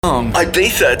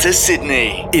Ibiza to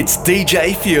Sydney. It's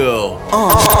DJ Fuel on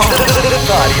The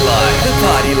Party Life. The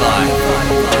Party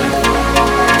Life.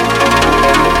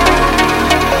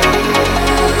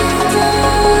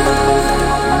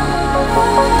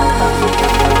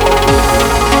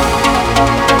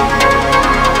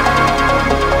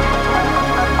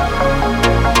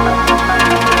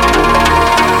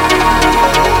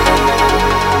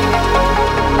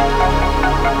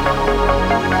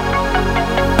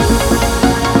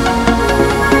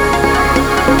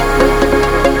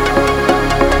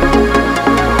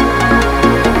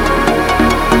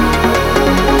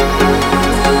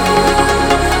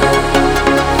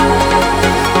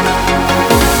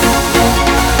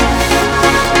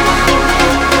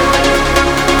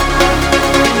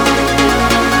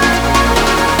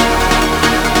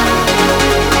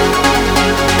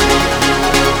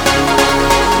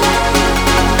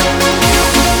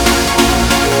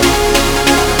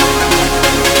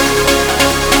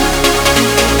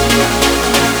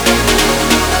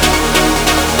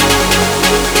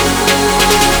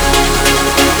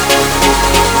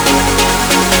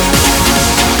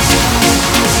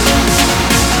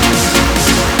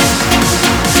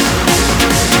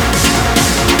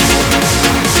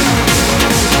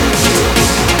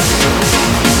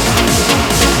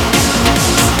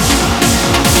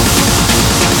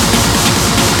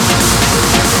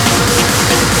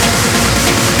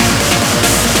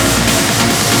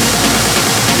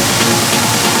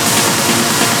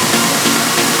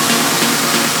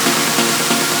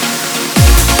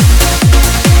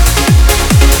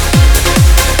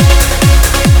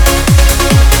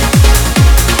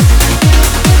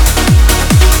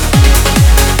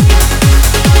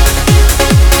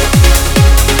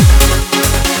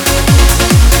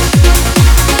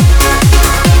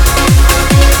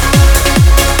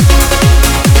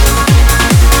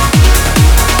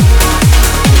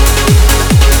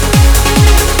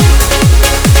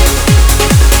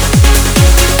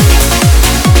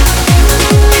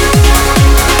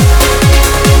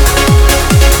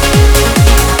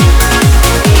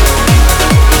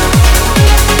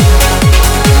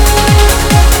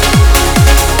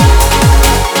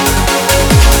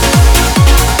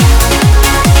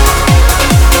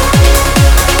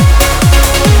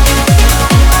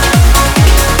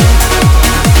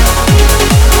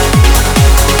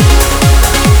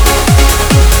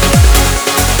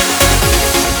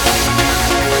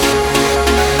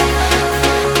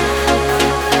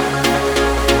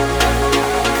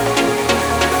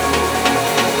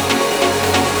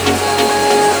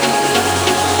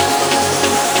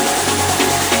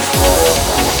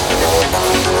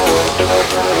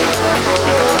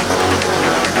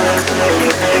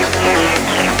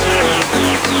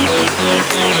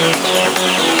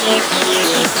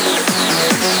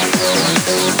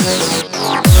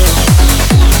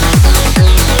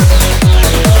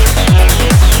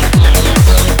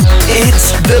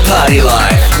 It's The Party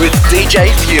Life with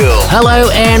DJ Fuel. Hello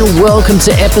and welcome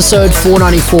to episode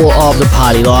 494 of The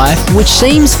Party Life, which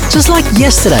seems just like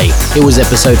yesterday. It was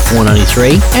episode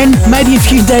 493 and maybe a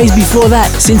few days before that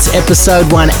since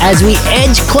episode 1. As we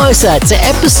edge closer to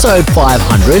episode 500,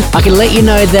 I can let you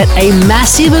know that a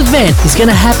massive event is going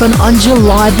to happen on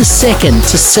July the 2nd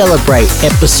to celebrate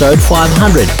episode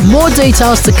 500. More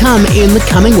details to come in the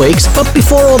coming weeks, but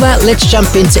before all that, let's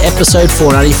jump into episode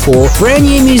 494. Brand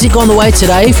new music on the way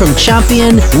today from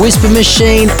Champion, Whisper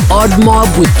Machine, Odd Mob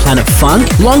with Planet Funk,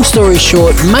 Long Story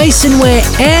Short, Mason Ware,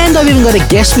 and I've even got a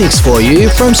guest mix for you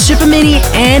from Supermini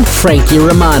and Frankie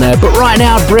Romano. But right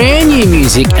now, brand new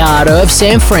music out of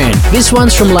San Fran. This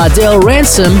one's from Lardell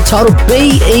Ransom, titled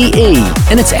BEE,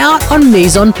 and it's out on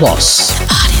Mise en Place.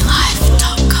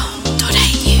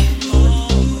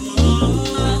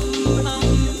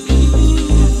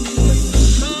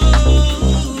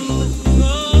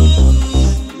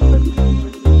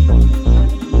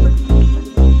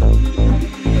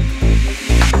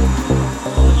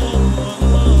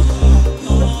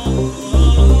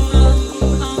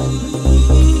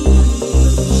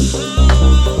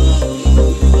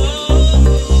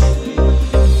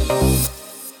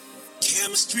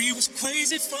 Chemistry was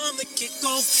crazy from the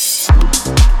get-go.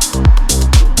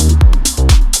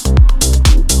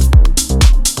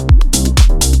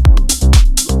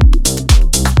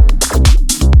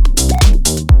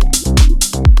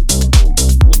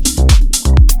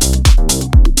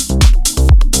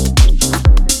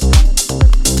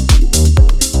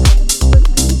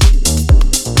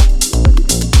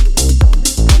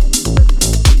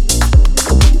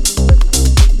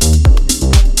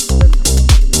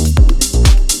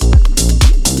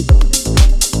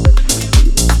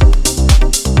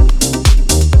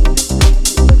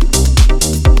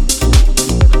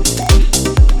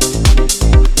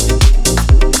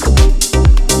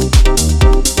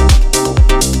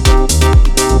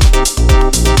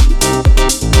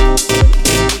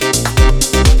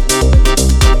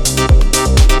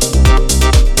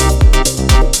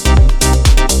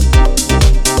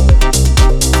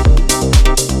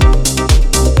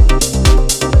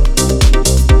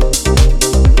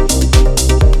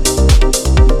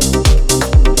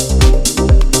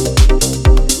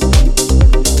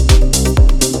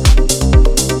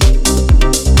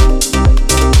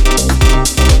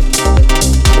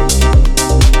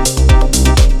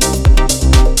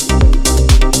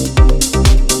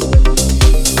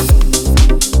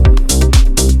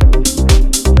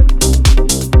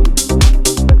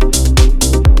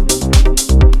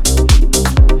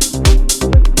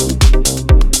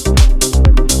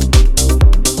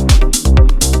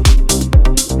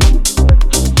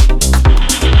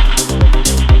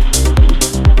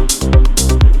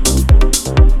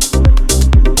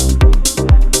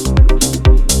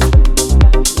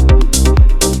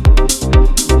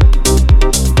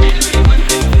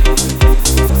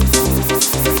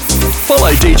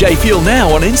 Fuel now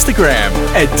on Instagram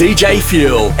at DJ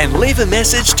Fuel and leave a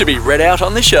message to be read out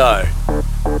on the show.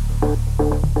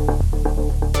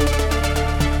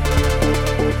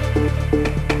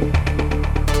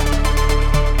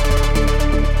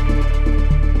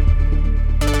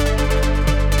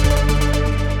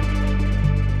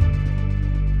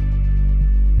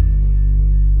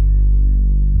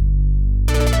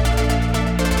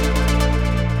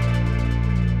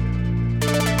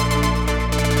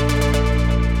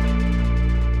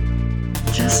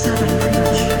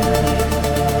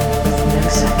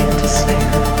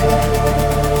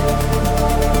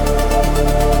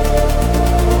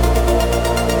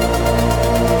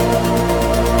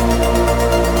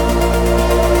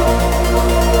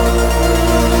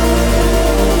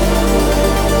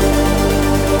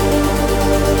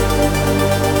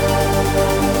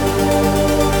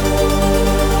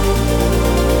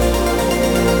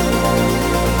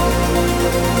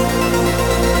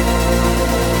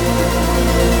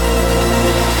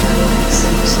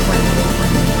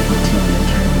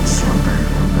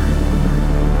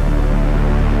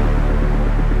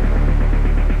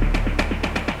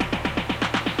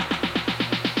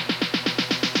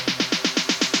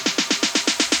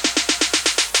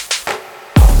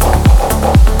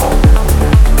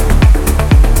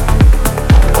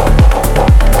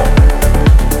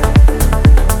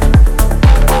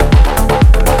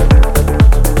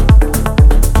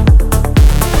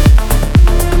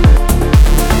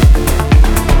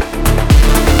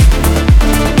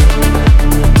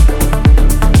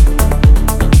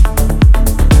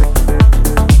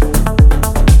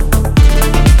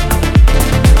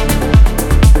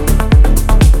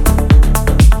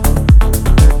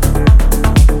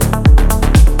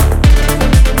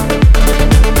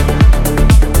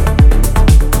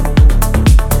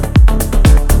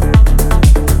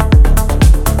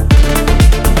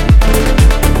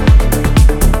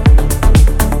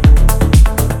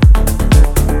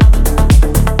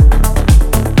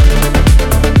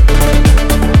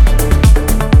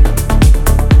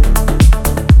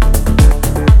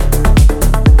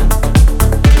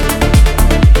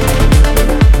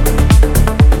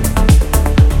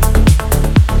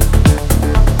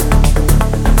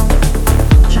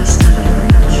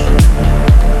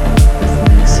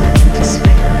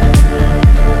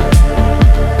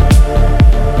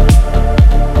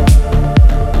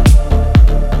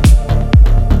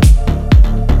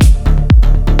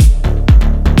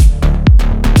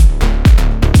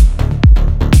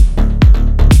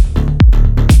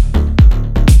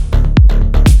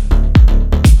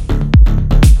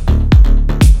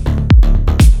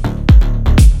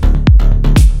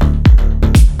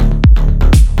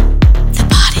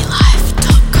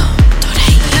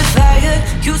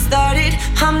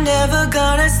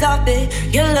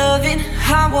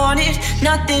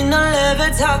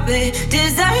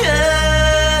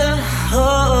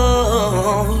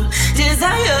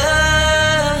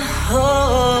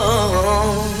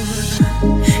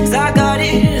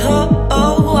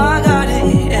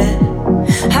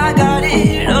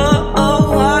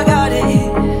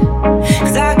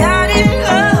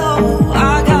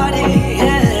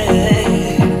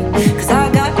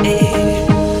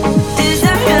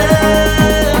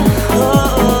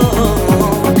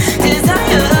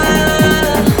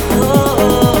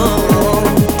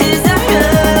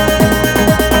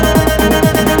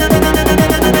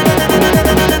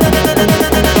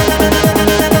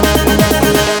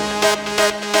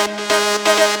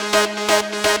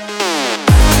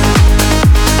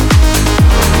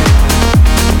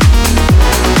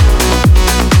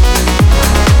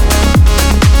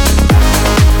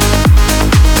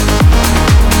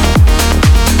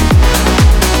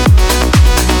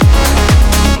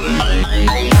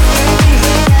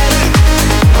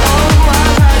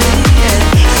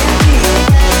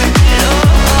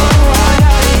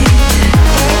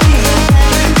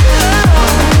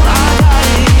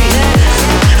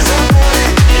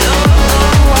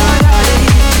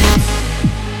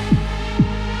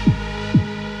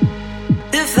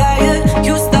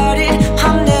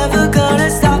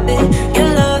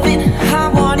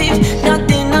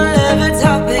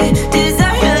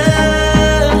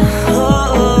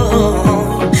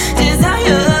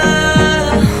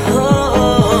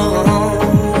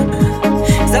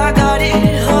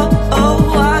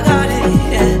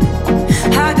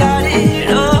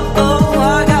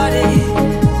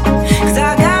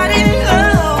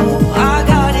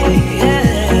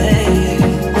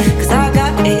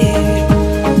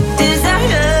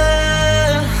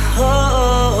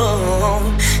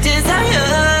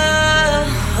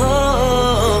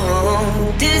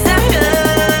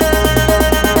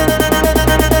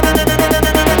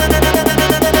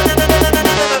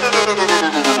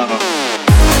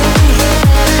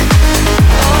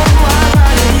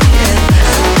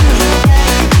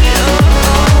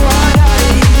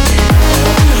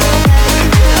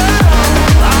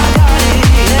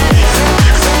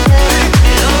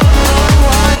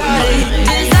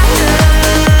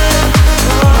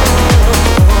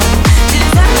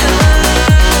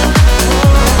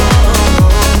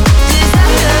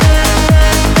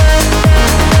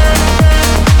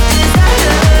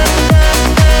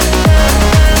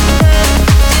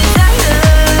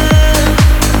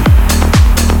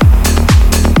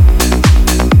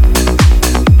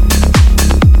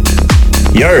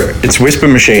 Yo, it's Whisper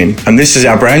Machine, and this is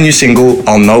our brand new single,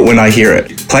 I'll Know It When I Hear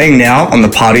It, playing now on The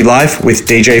Party Life with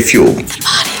DJ Fuel.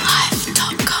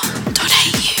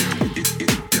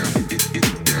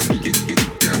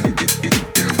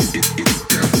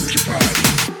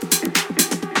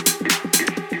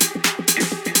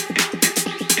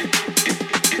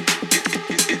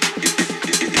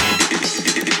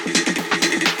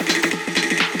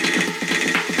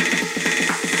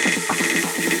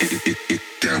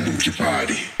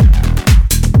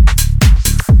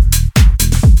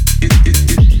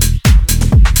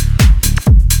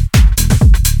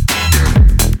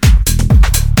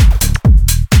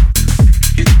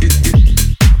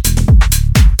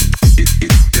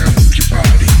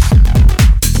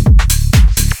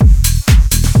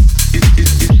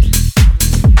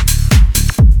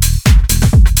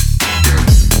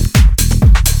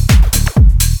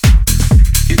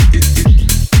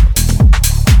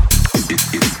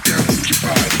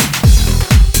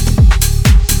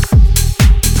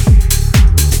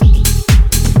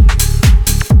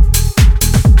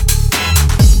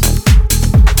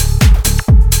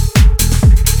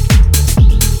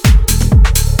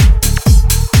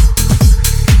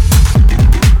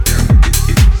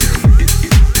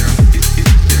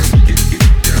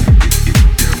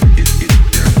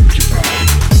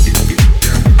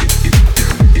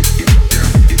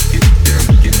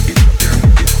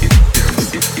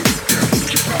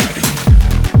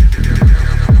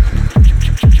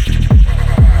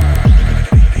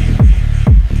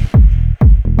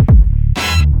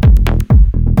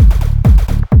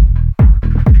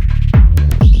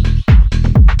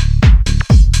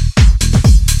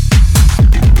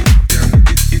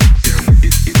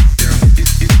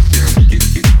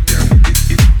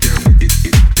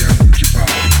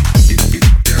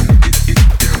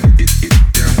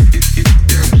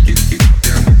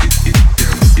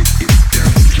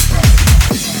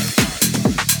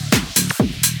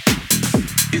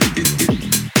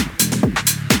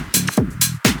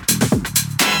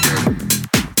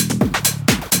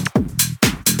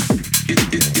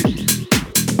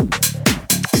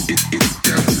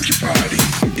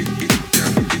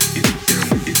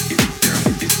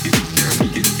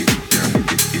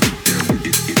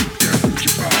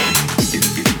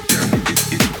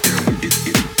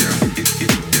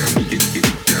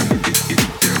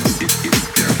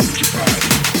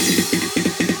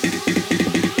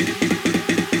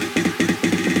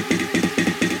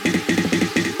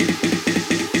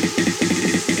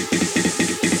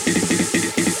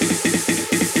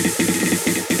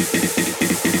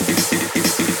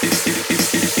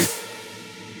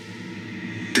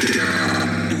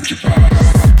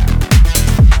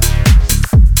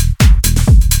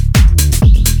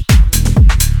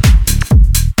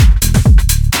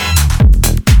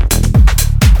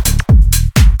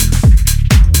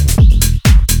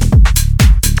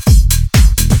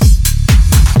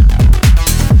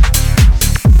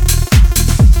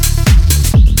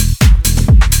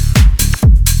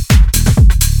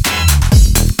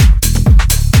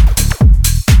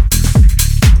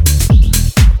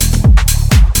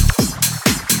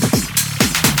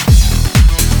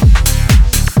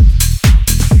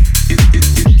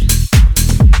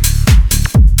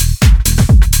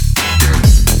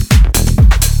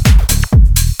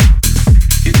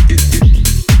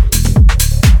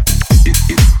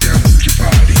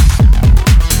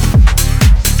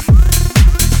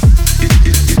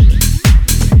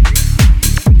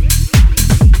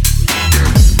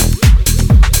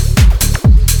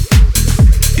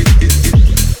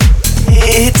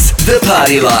 The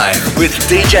Party Life with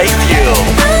DJ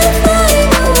Fuel.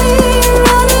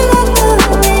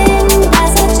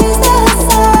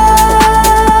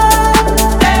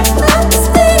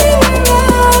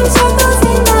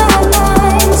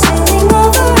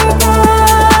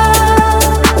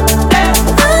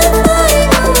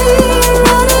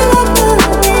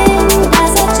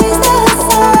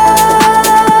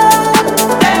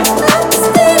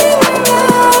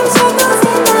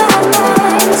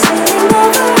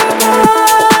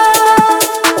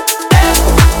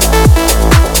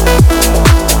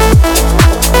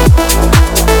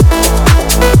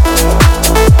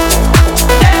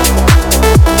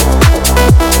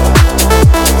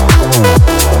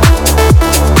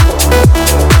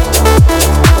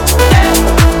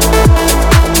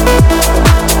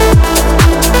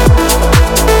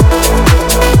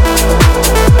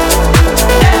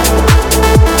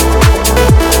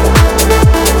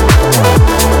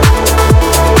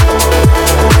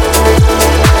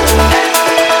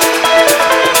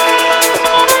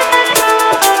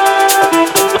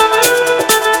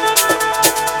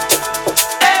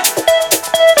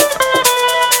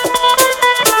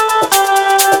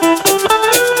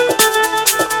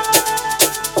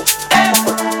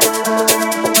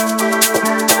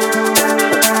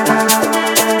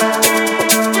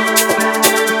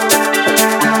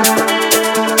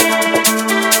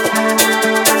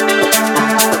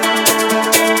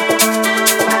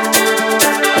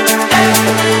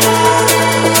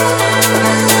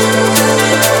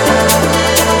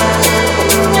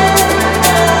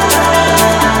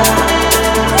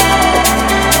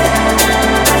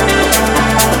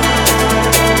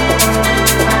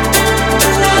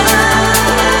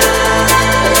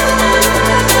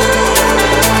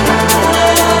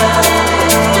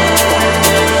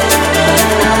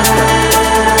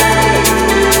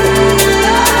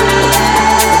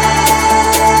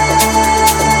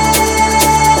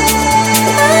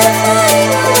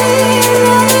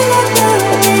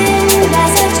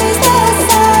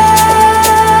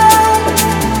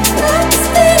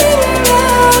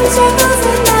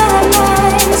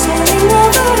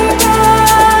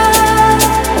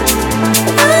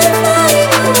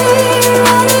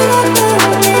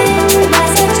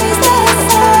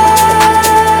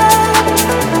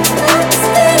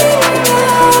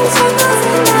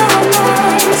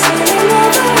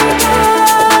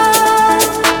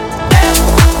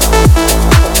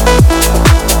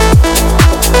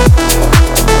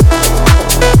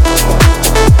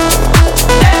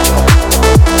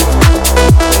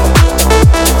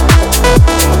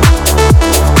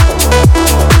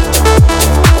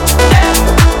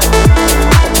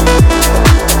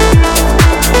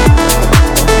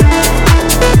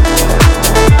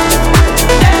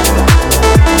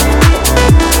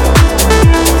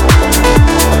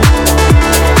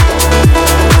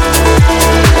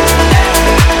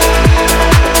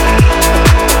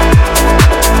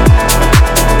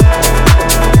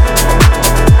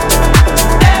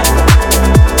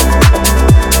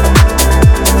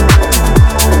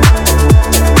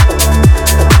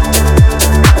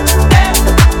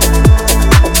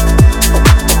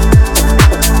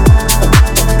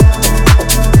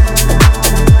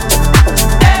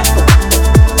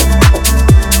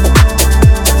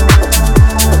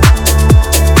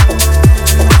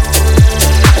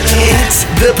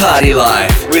 The Party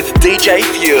Life with DJ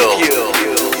Fuel.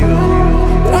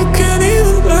 I can't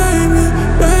even blame you,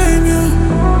 blame you.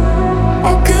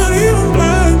 I can't even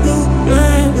blame you,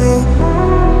 blame you.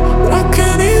 I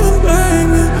can't even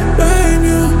blame you, blame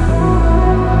you.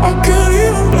 I can't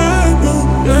even blame you,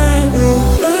 blame you,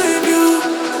 blame you,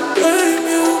 blame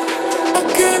you. I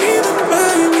can't even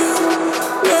blame you,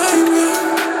 blame you, blame you,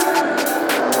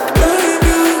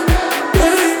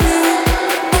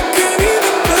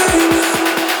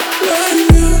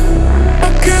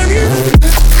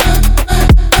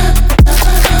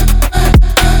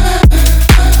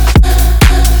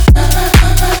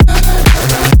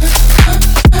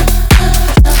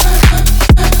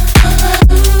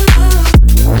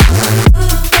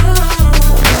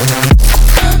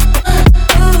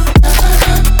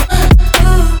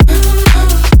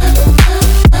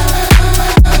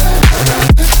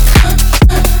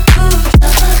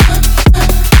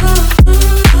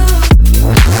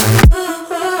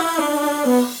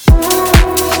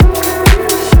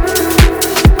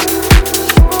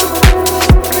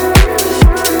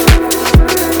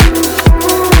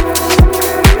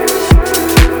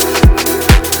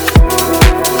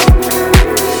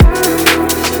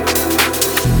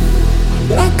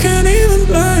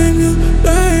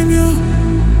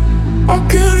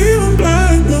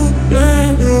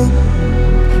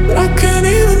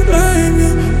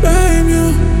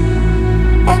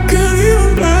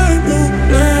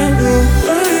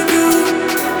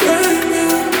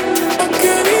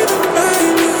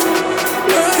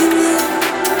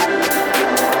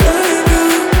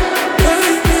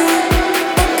 you.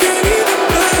 I can't even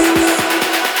blame you,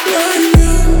 blame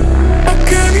you. I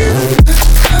can't even.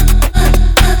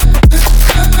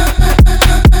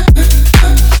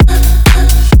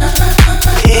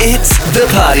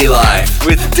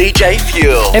 DJ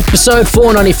Fuel. Episode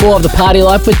 494 of The Party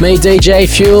Life with me, DJ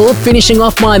Fuel. Finishing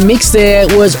off my mix there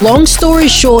was Long Story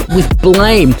Short with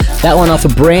Blame. That one off a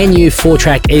brand new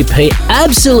 4-track EP.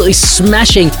 Absolutely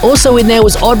smashing. Also in there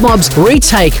was Odd Mob's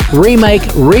retake, remake,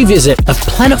 revisit of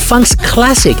Planet Funk's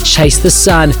classic, Chase the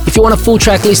Sun. If you want a full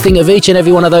track listing of each and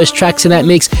every one of those tracks in that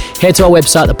mix, head to our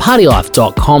website,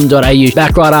 thepartylife.com.au.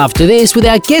 Back right after this with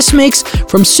our guest mix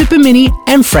from Supermini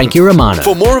and Frankie Romano.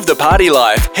 For more of The Party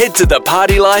Life, head to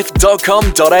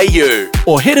thepartylife.com.au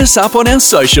or hit us up on our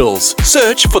socials.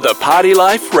 Search for The Party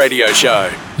Life Radio Show.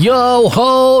 Yo,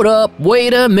 hold up,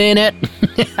 wait a minute.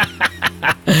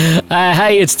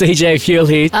 Hey, it's DJ Fuel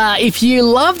here. If you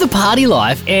love The Party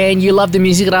Life and you love the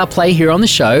music that I play here on the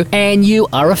show and you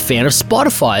are a fan of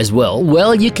Spotify as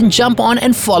well, you can jump on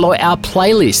and follow our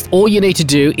playlist. All you need to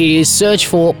do is search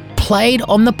for Played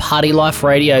on the Party Life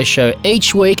Radio Show.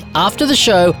 Each week after the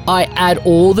show, I add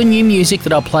all the new music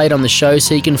that I played on the show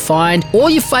so you can find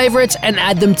all your favorites and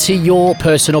add them to your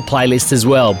personal playlist as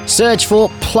well. Search for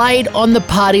Played on the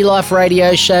Party Life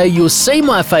Radio Show. You'll see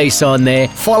my face on there.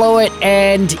 Follow it,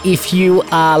 and if you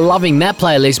are loving that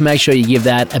playlist, make sure you give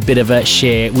that a bit of a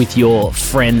share with your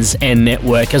friends and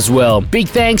network as well. Big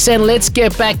thanks, and let's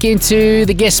get back into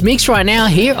the guest mix right now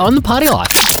here on the Party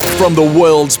Life. From the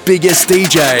world's biggest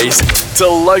DJs to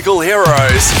local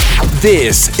heroes,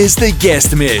 this is the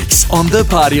guest mix on The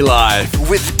Party Life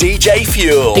with DJ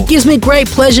Fuel. It gives me great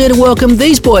pleasure to welcome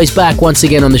these boys back once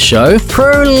again on the show.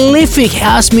 Prolific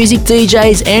house music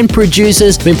DJs and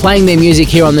producers. Been playing their music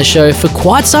here on the show for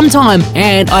quite some time,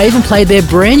 and I even played their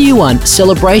brand new one,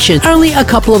 Celebration, only a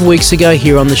couple of weeks ago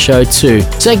here on the show too.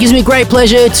 So it gives me great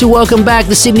pleasure to welcome back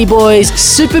the Sydney boys,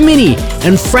 Supermini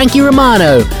and Frankie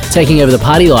Romano, taking over The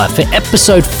Party Life for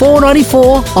episode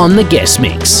 494 on the guest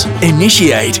mix.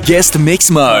 Initiate guest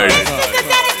mix mode.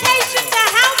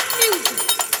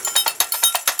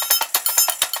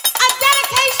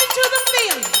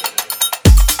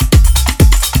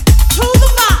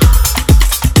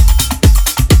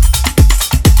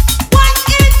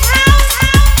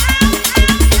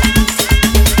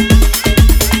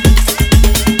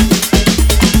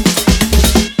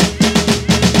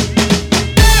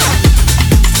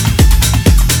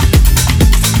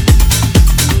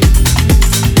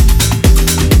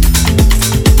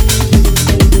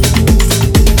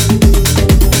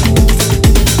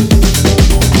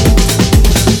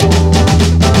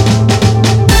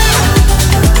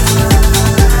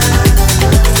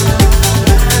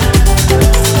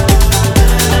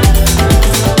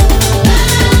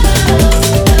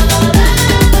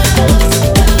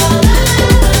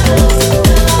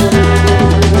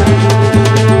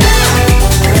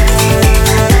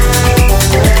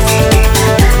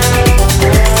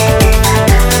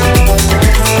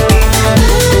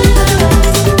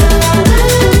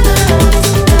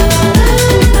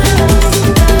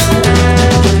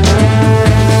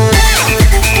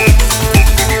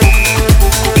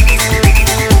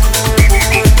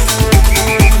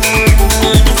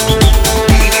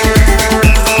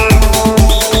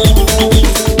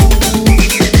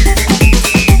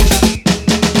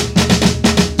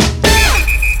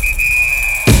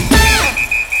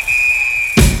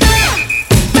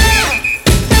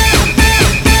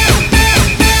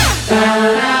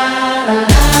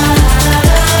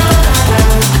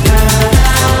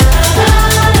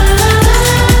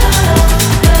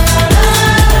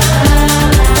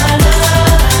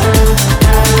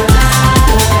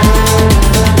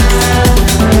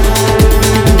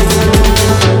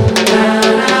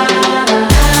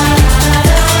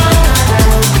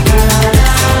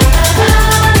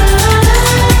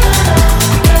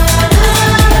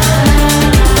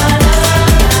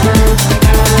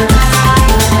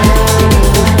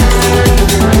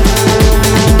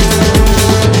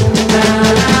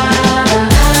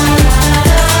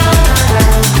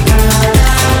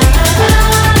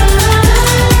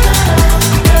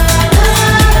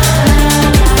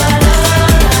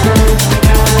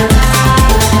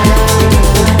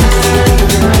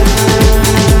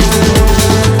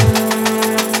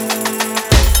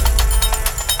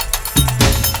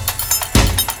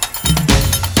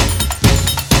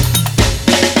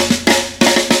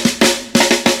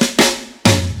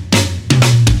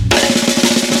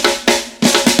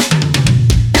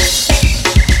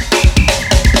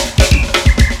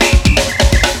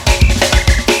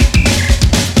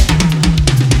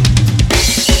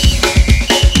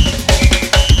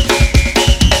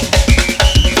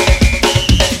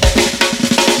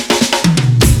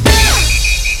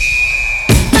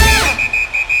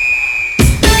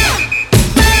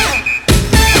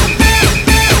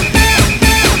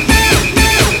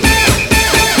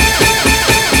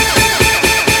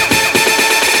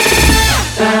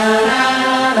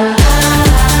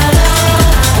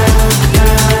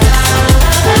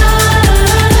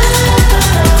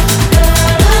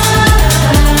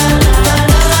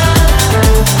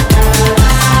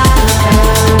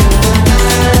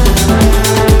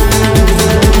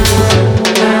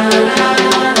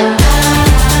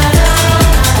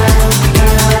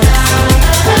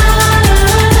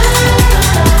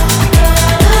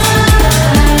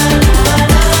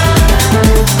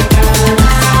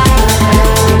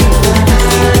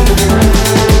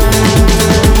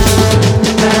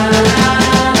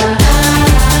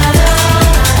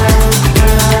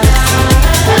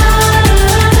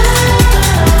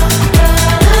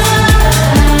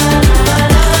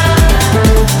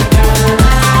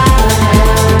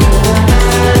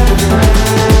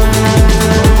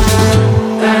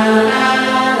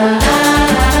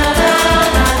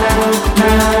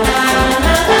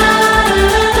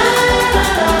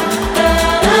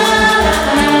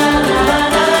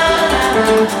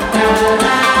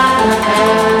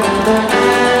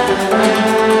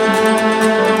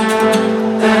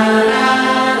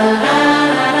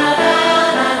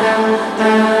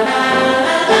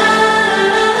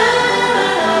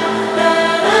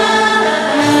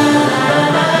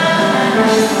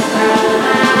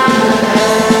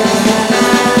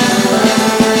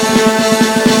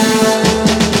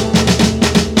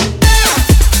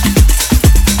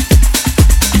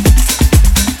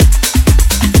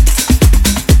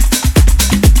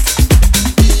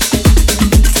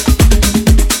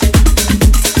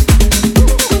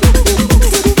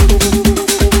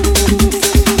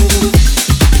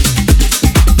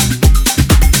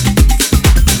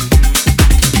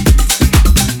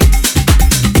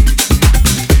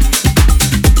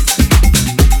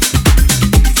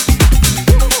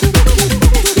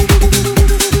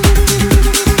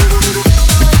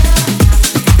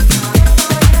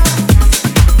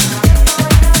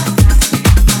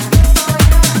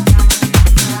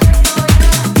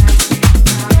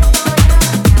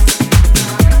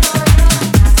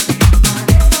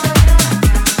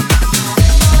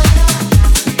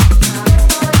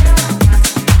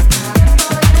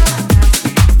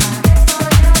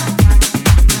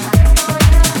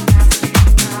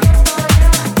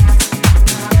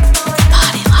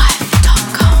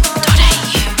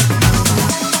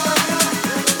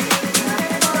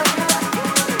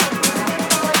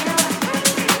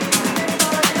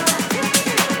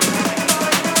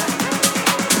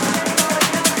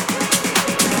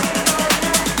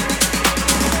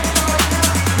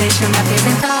 Deixa eu me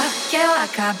apresentar, que eu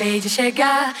acabei de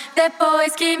chegar.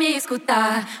 Depois que me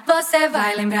escutar, você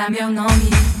vai lembrar meu nome.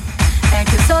 É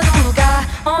que eu sou de um lugar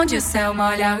onde o céu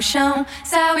molha o chão,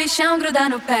 céu e chão gruda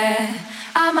no pé,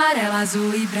 amarelo,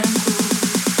 azul e branco.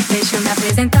 Deixa eu me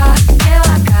apresentar, que eu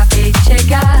acabei de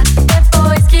chegar.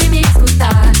 Depois que me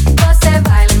escutar, você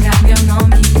vai lembrar meu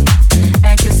nome.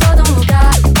 É que eu sou de um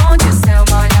lugar onde o céu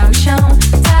molha o chão,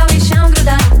 céu e chão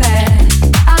gruda no pé,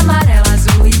 amarelo,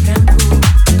 azul e branco.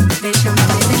 Deixa eu me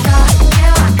apresentar, que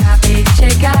eu acabei de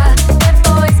chegar.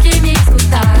 Depois que me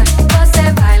escutar, você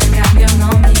vai lembrar meu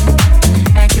nome.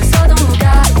 É que eu sou de um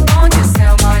lugar onde o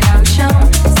céu molha o chão,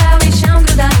 céu e chão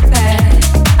gruda no pé,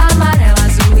 amarelo,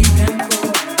 azul e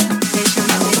branco. Deixa eu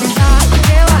me apresentar,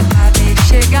 que eu acabei de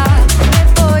chegar.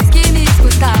 Depois que me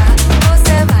escutar,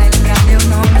 você vai lembrar meu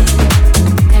nome.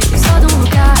 É que eu sou de um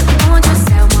lugar onde o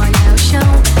céu molha o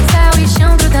chão, céu e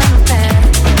chão gruda no pé,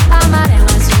 amarelo,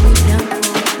 azul e branco.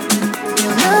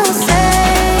 Eu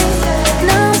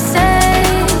não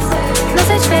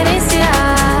sei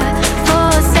diferenciar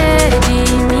você de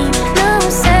mim. Não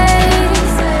sei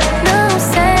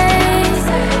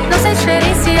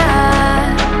diferenciar.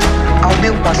 Ao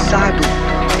meu passado,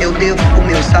 eu devo o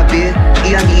meu saber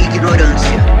e a minha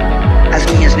ignorância, as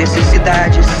minhas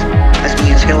necessidades, as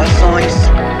minhas relações,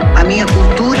 a minha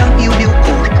cultura e o meu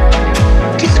corpo.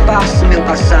 Que espaço meu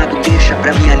passado deixa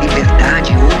para minha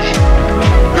liberdade hoje?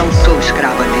 Não sou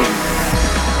escrava dele.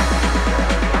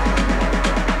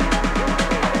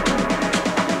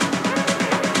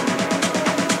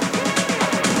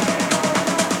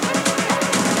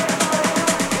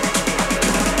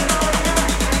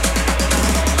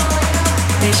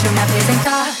 Deixa eu me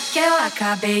apresentar, que eu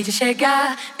acabei de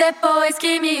chegar. Depois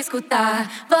que me escutar,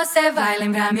 você vai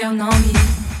lembrar meu nome.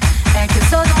 É que eu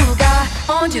sou de um lugar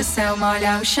onde o céu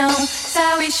molha o chão,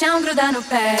 céu e chão gruda no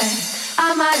pé,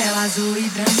 amarelo, azul e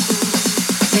branco.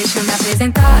 Deixa eu me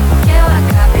apresentar, que eu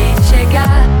acabei de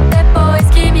chegar. Depois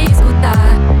que me escutar,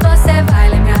 você vai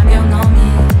lembrar meu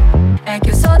nome. É que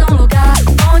eu sou de um lugar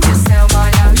onde o céu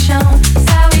molha o chão,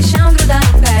 céu e chão gruda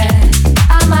no pé,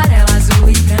 amarelo, azul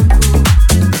e branco.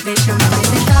 Deixa eu me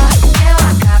apresentar, que eu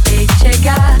acabei de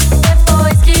chegar.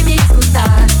 Depois que me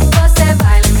escutar, você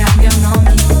vai lembrar meu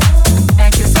nome. É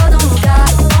que eu sou de um lugar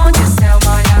onde o céu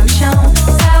molha o chão,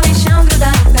 céu e chão gruda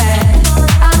no pé,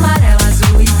 amarelo,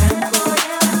 azul e branco.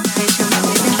 Deixa eu me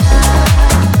apresentar.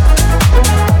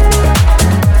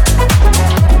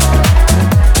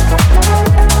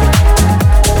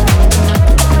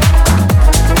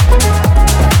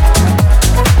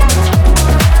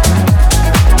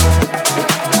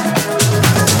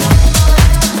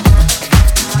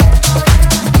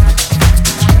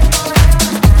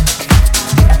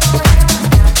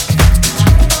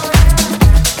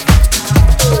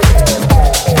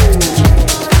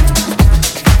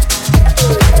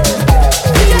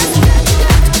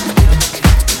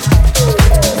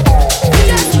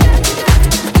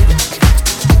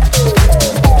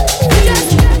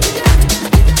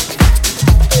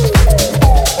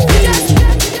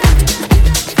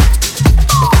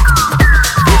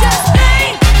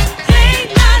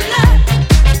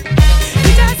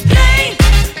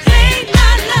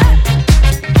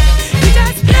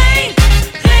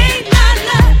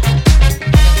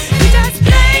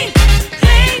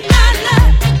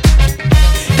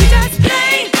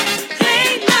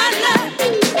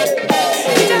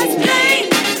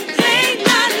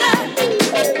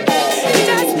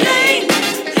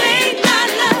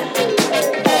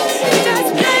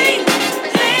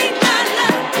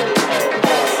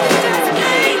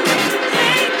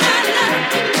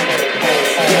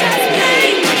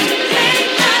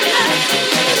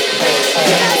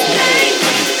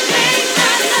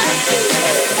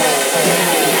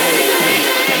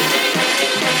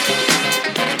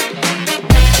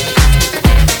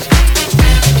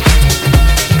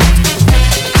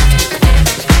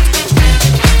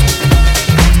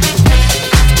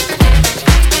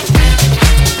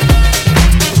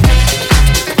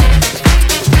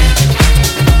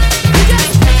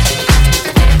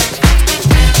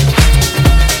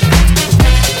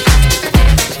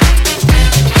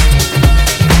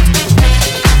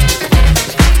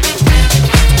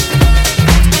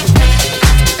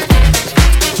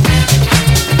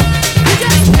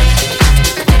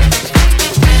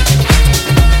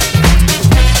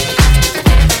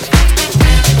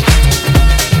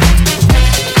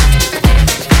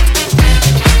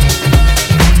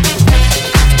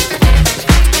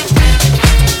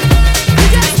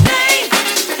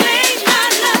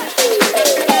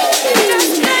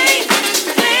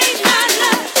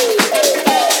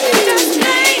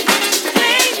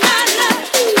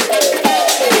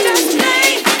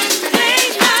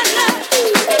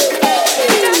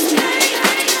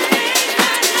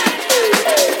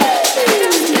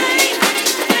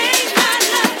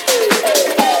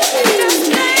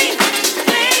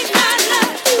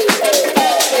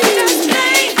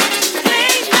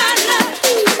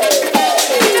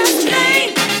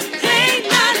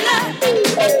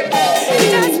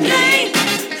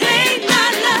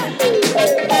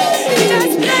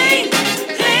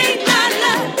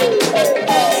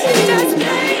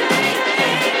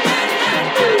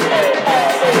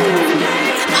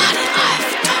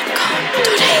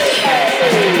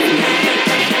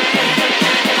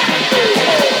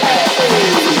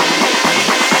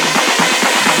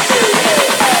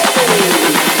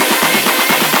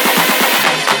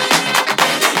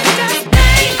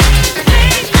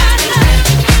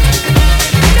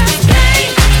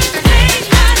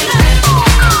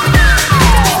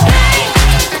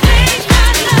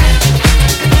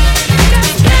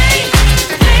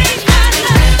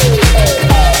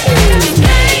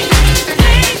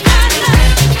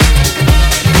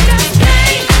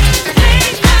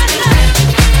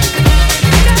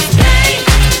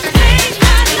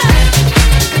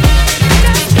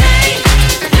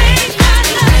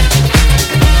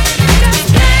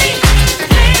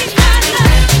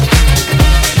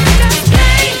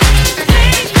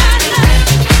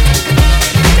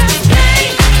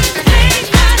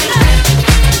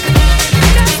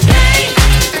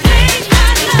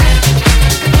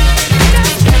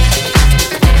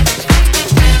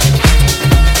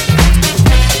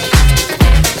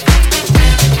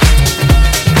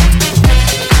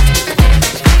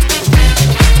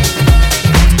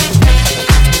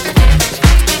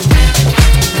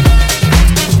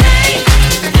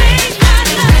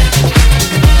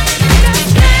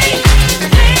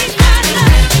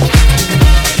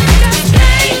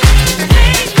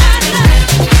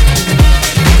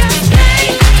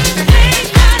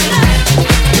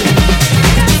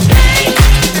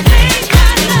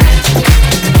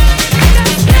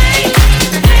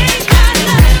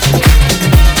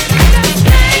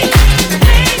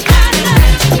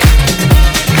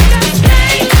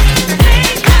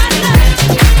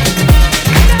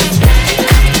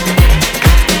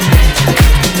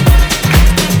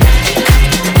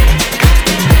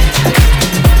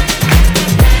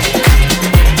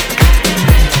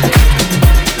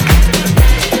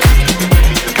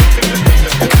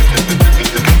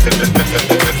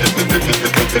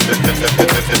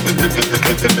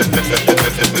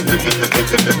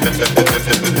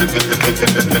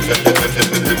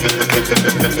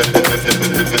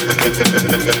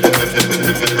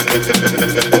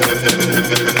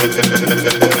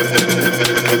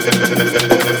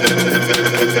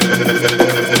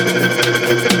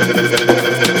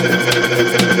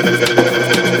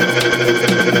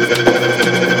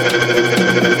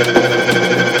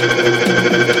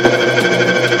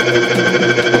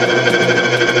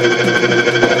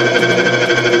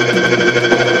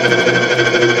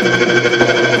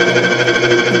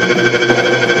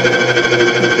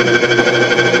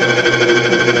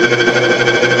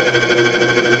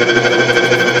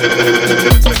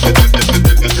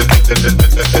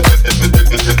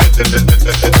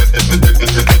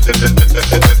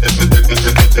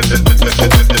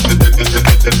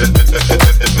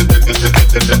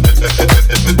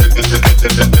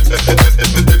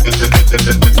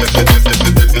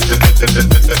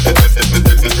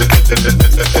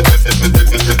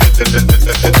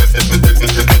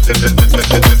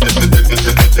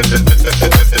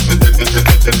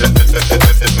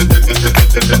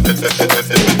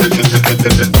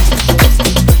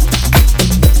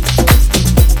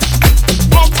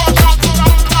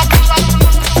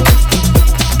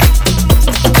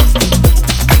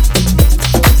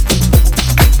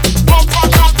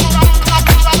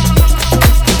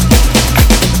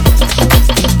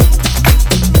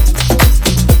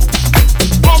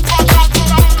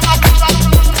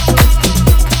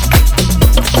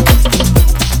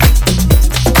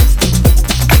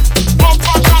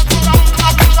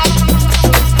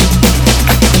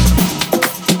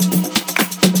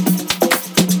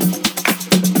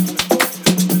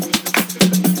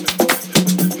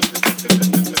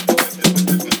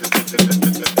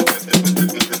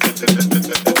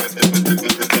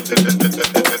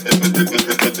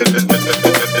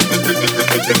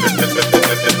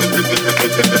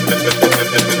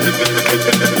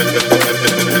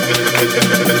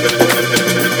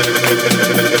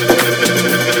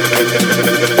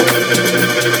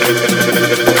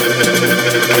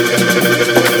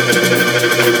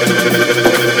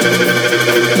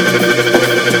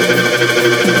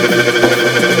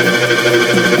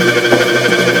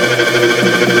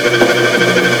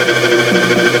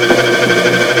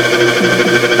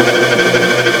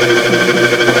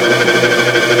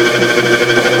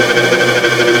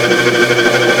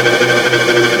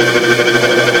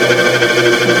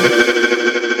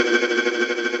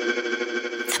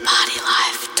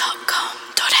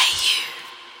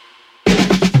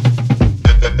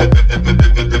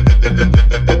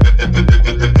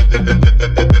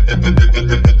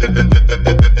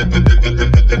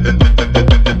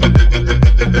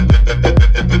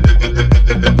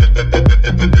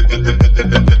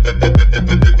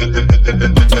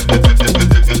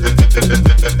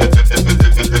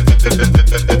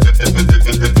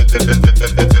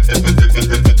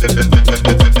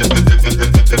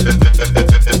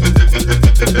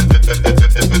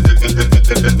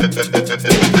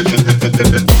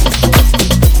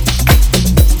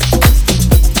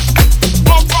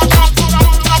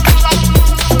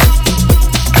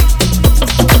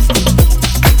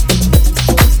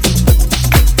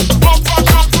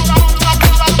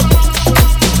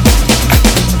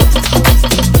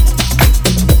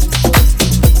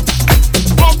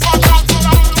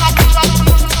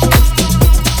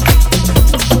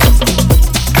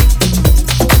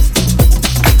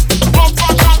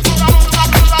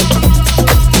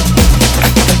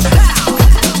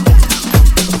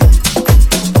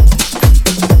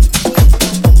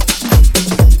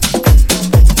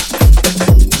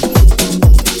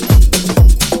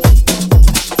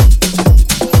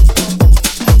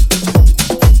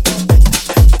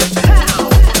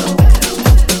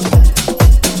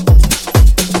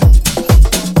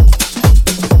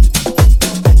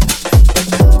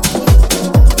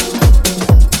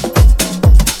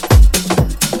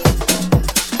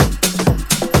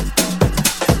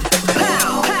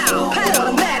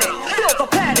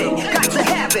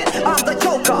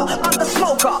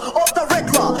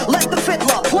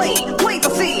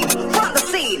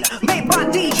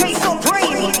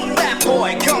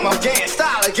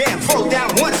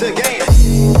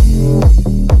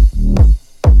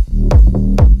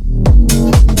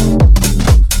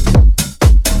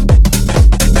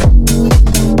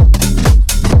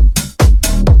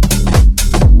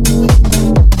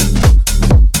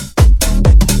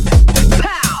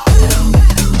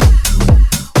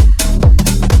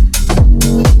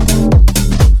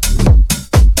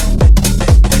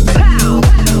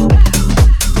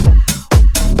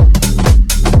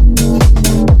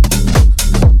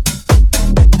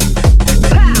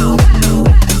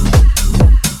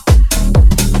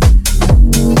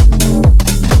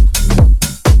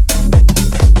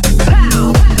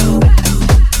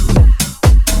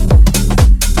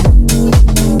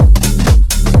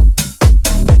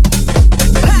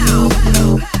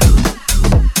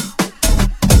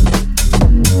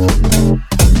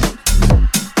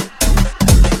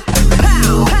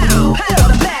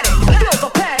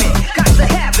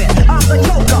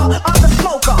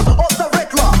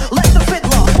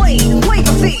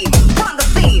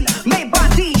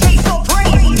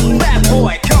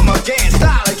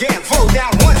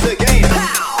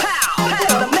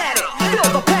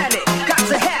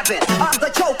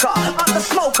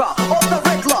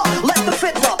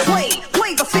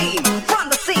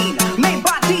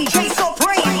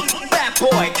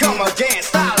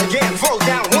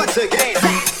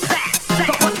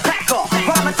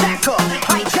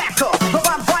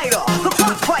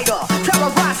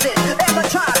 Terrorize it.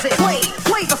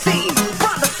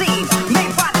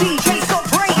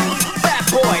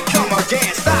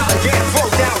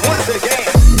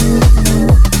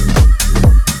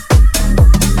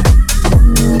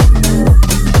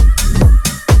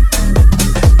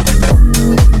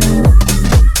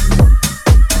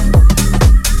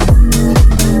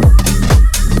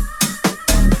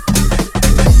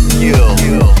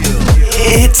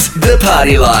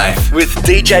 Party Life with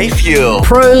DJ Fuel.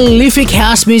 Prolific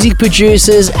house music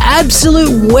producers,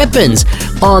 absolute weapons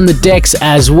on the decks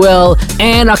as well.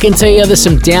 And I can tell you there's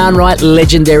some downright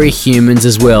legendary humans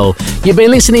as well. You've been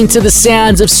listening to the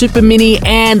sounds of Supermini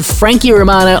and Frankie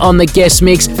Romano on the guest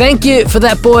mix. Thank you for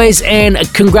that, boys, and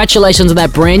congratulations on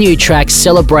that brand new track,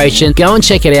 Celebration. Go and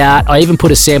check it out. I even put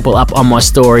a sample up on my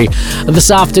story this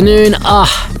afternoon.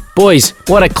 Boys,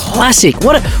 what a classic.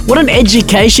 What an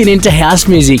education into house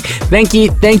music. Thank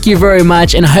you very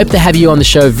much, and I hope to have you on the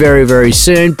show very, very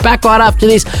soon. Back right after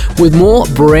this with more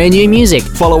brand new music.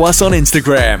 Follow us on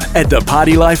Instagram at The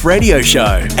Party Life Radio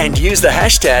Show and use the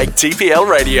hashtag TPL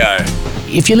Radio.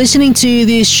 If you're listening to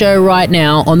this show right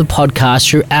now on the podcast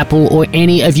through Apple or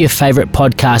any of your favorite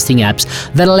podcasting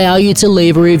apps that allow you to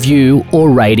leave a review or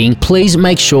rating, please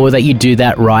make sure that you do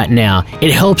that right now.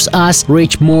 It helps us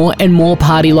reach more and more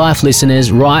Party Life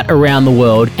listeners right around the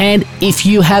world. And if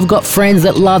you have got friends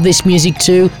that love this music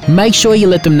too, make sure you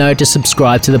let them know to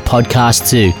subscribe to the podcast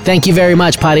too. Thank you very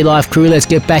much, Party Life crew. Let's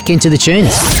get back into the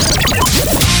tunes.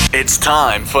 It's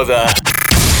time for the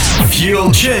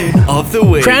Fuel Tune of the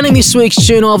Week. Crowning this week's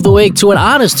Tune of the Week to an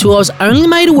artist who I was only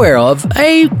made aware of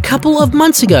a couple of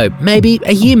months ago, maybe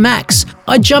a year max.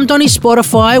 I jumped on his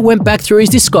Spotify, went back through his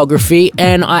discography,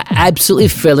 and I absolutely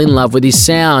fell in love with his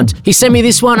sound. He sent me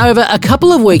this one over a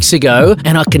couple of weeks ago,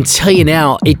 and I can tell you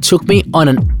now, it took me on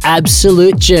an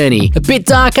absolute journey. A bit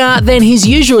darker than his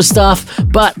usual stuff,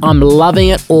 but I'm loving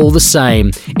it all the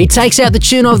same. It takes out the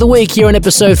Tune of the Week here on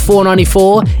episode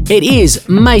 494. It is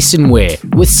Mason Ware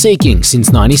with Seeking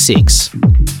since 96.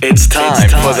 It's time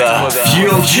for the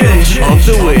Fuel Tune of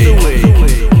the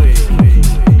Week.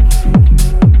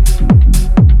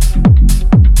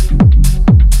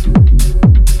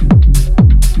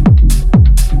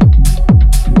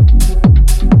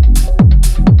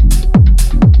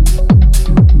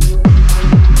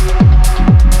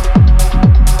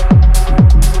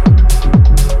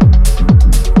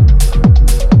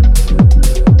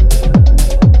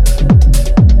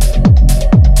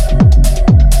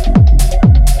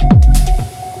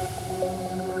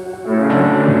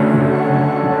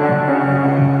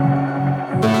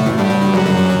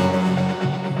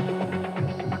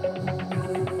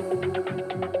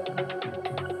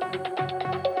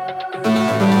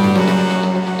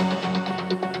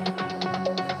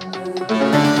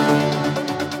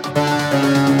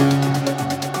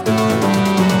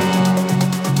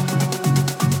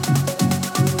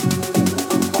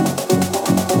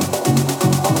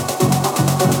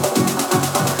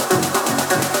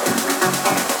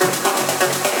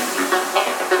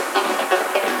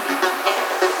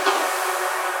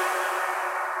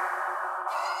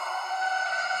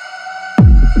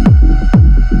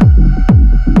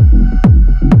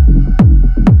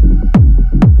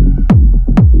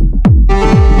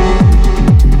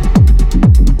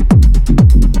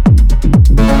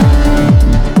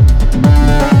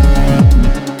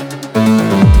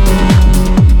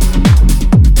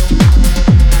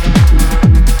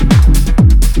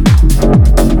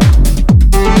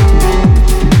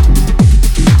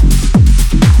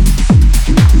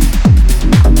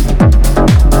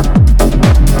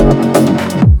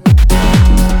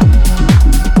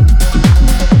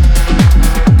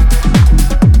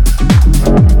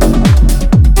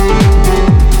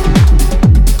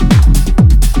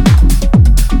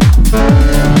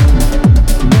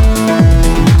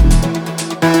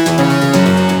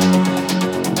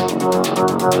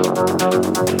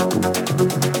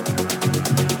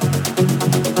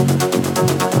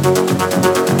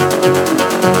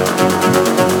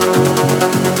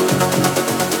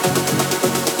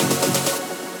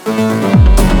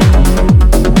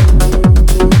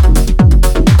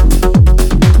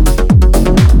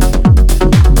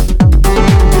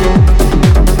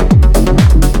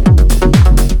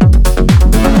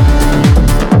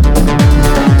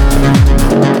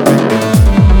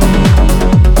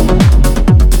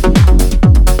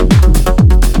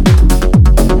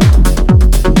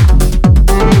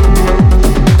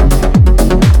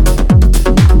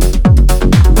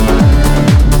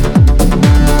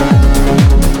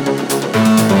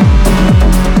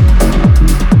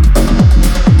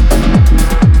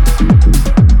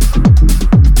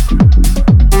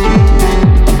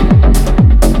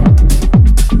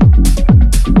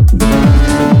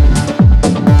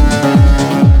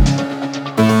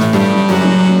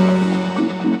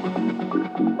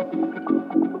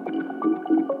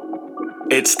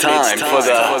 It's time for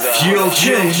the Fuel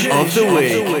Tune of the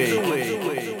Week.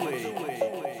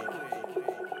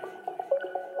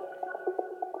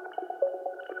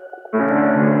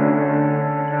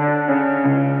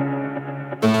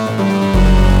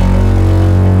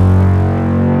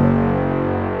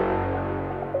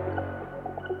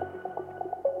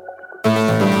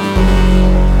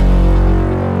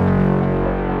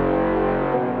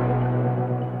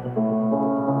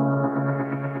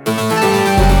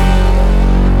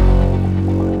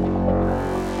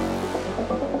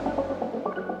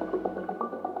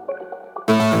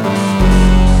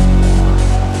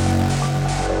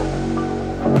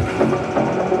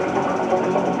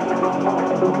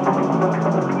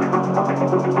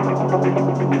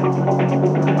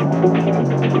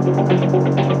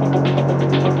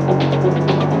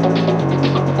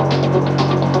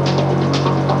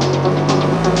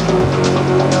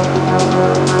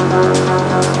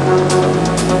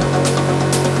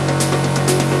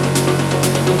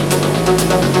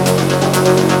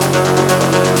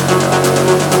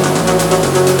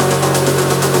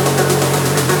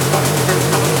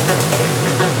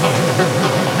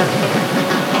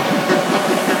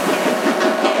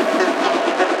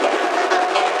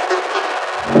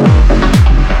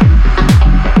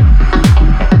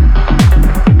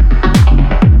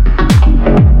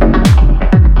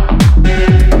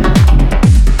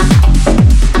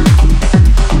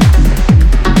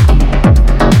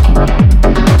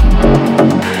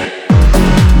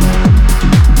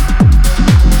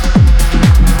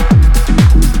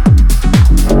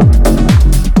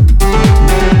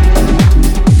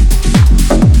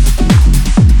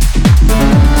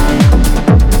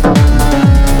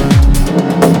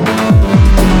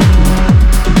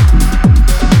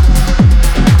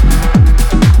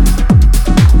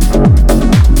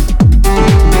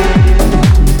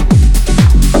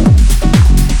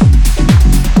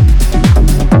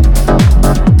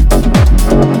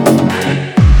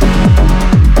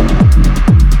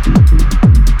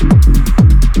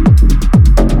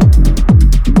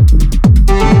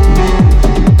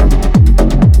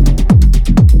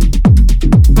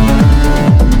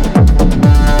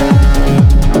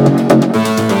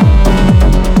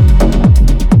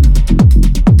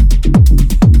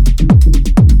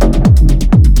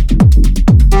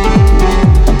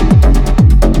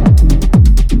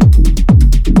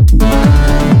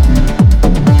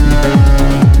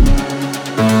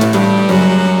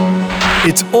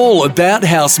 It's all about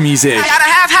house music. Gotta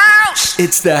have house.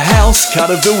 It's the house cut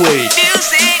of the week.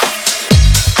 Music.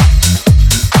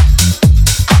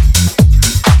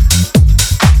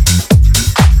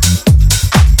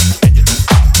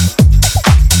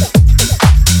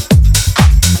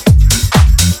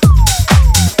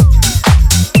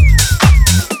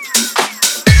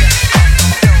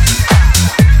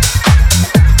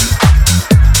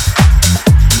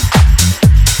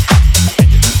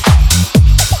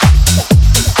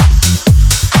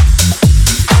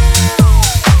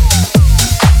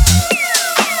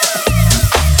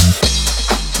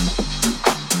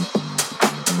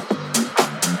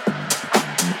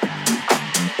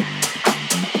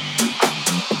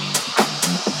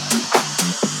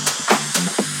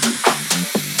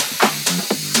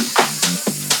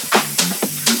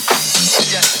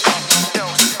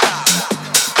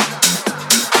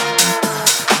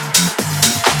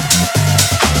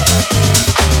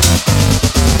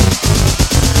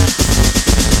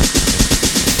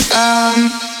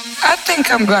 I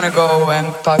think I'm gonna go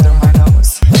and powder my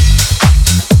nose.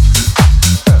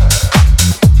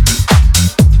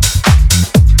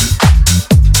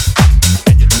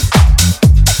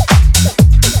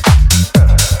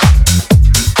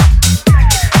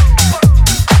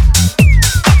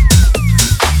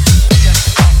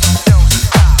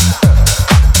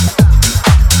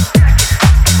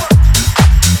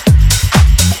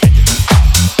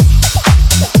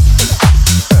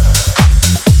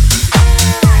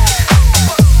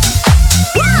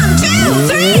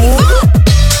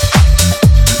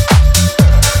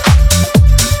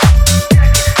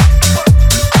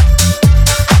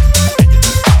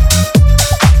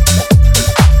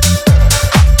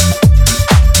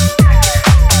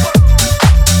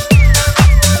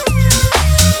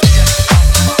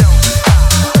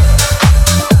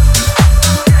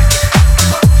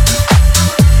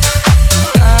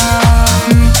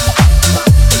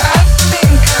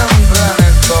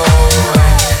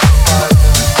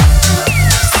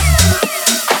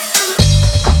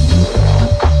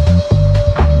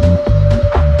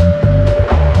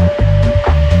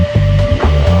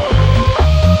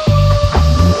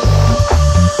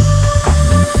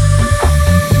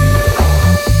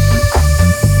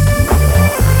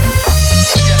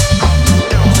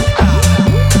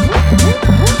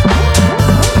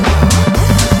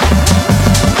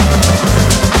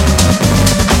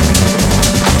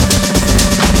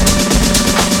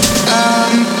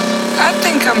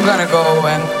 I'm gonna go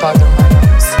and powder my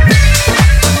nose.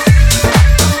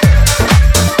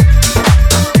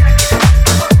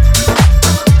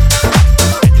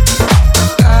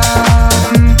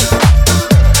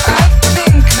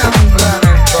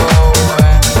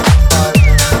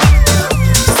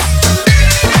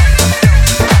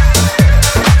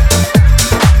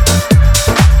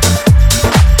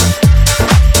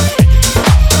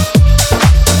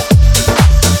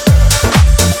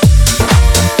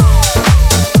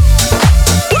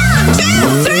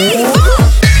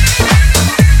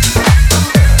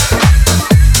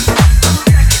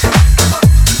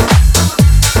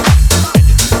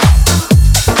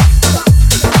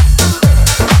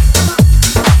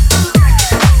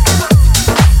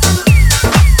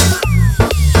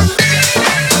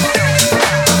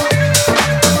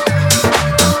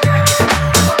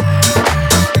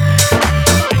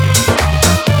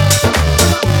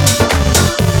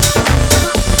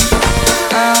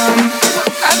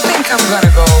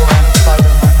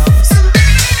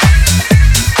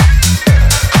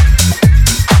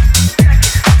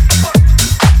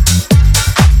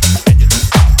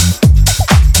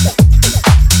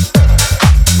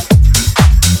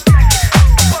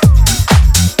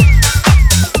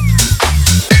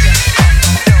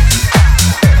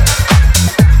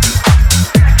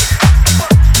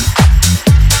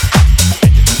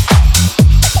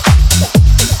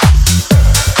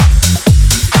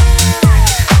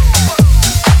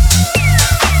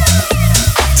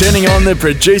 Turning on the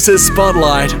producer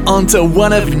spotlight onto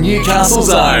one of Newcastle's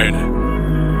own.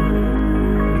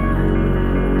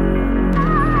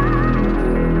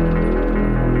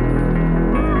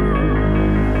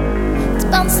 It's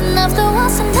bouncing off the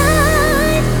walls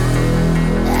tonight.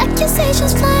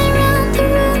 Accusations flying around the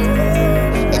room,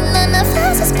 and none of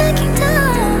us is backing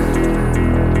down.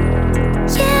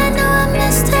 Yeah, I know I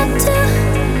messed up too.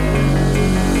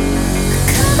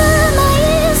 Cover my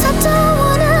ears, I don't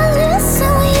wanna listen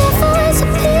when your voice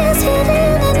appears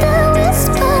hidden in the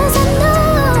whispers. I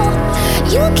know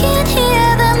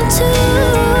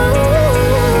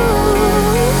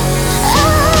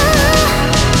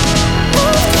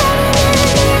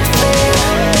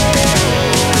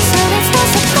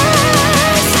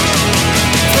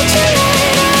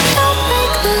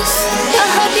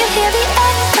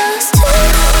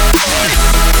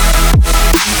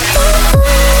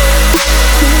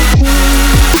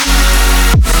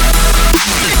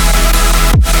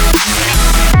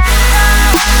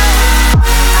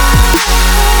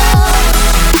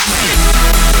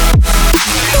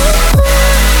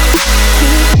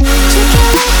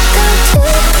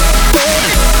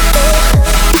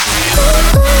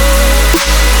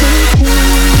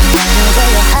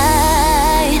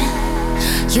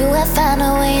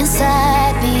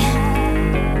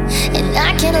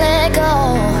can't let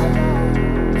go.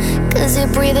 'Cause you're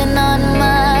breathing on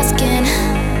my skin.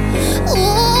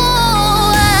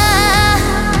 Ooh,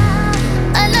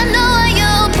 and I know why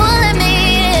you're pulling me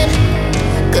in.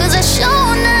 'Cause I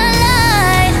shone a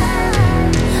light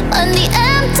on the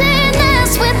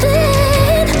emptiness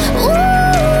within.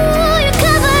 Ooh, you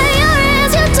cover your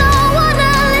ears, you don't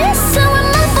wanna listen when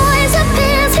my voice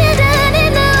appears hidden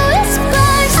in the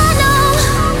whispers. I know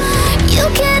you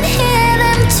can hear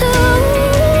them too.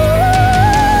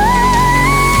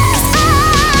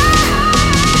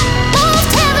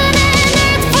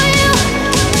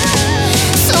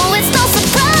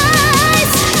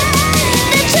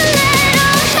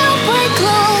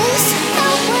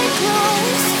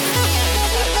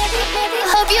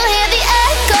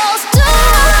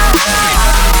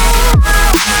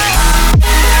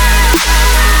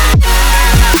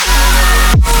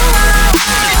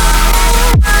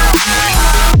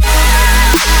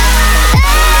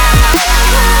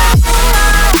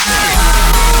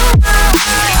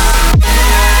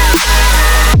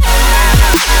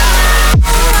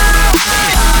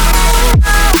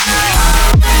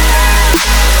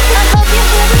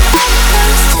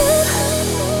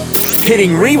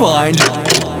 Hitting rewind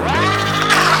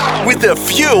with the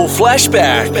Fuel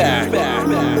Flashback.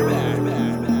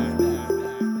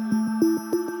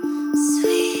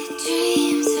 Sweet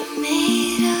dreams are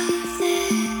made of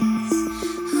this.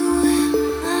 Who am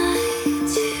I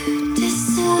to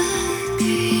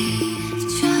disagree?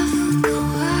 Traveled the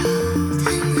world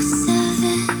in the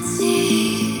 7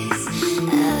 seas.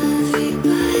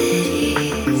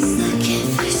 Everybody's looking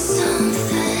for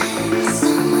something.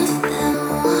 Some of them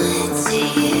want to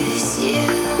use you.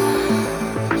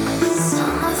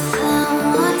 Some of them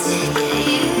want to get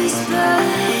used by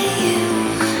you.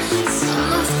 Some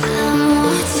of them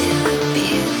want to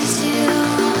abuse you.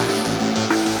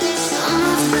 Some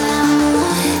of them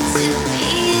want to be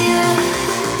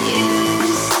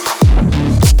abused.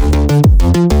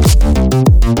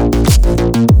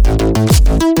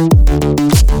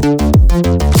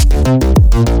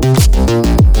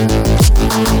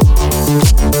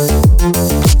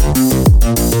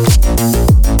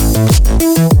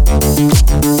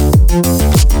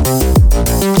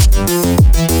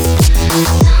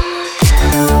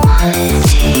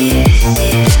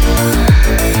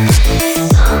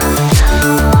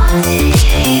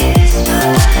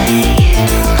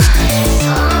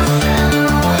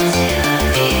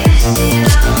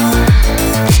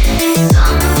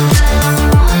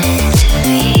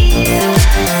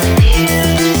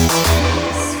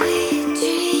 Sweet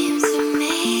dreams are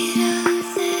made of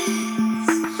this.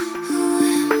 Who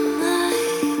am I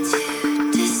to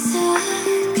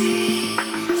disagree?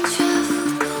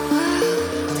 Traveled the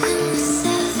world in the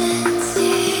 7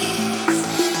 seas.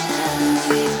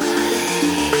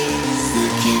 Everybody's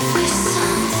looking for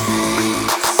something.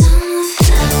 Some of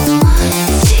them want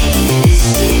to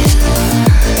use you.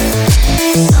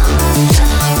 Some of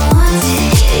them want to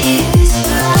get used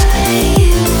by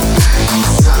you.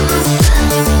 Some of them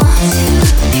want to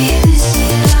abuse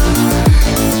you.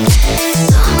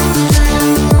 Some of them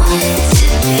want to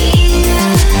be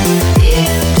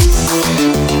abused.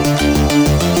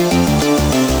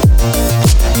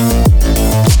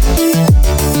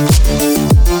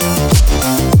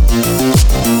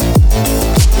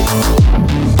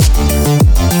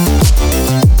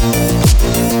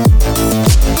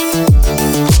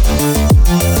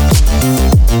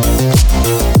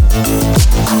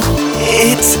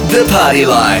 It's the Party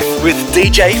Life with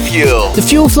DJ Fuel. The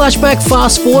Fuel Flashback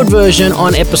Fast Forward version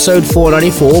on episode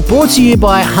 494 brought to you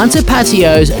by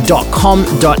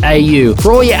hunterpatios.com.au.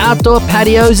 For all your outdoor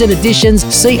patios and additions,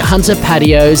 see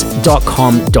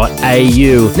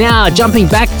hunterpatios.com.au. Now, jumping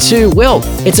back to, well,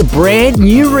 it's a brand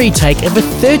new retake of a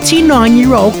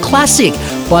 39-year-old classic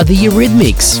by the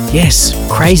Eurythmics. Yes,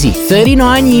 crazy.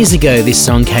 39 years ago this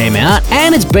song came out,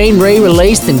 and it's been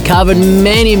re-released and covered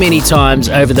many, many times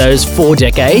over those 4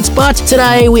 decades, but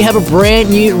today we have a brand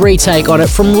new retake on it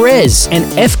from Rez and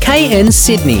FKN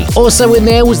Sydney. Also in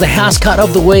there was the house cut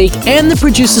of the week and the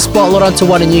producer spotlight onto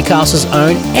one of Newcastle's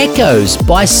own, Echoes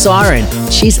by Siren.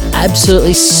 She's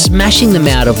absolutely smashing them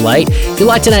out of late. If you'd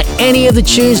like to know any of the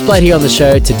tunes played here on the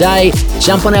show today,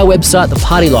 jump on our website,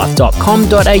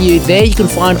 thepartylife.com.au. There you can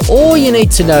find all you need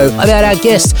to know about our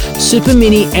guests,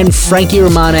 Supermini and Frankie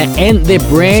Romano, and their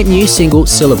brand new single,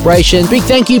 Celebration. Big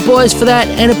thank you, boys, for that,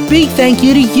 and a big thank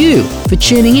you to you for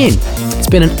tuning in. It's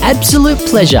been an absolute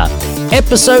pleasure.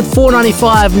 Episode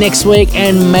 495 next week,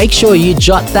 and make sure you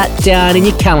jot that down in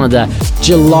your calendar,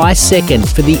 July 2nd,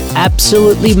 for the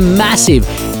absolutely massive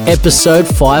episode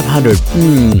 500.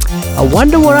 I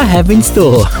wonder what I have in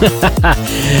store.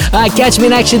 Catch me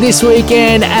in action this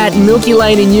weekend at Milky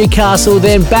Lane in Newcastle,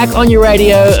 then back on your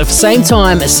radio, same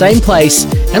time, same place,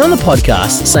 and on the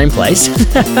podcast, same place,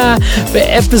 for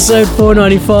episode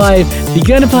 495. If you're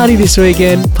going to party this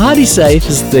weekend, party safe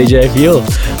as DJ Fuel.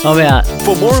 I'm out.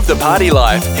 For more of The Party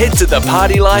Life, head to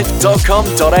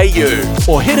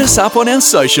thepartylife.com.au or hit us up on our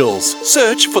socials.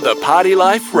 Search for The Party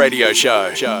Life Radio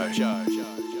Show.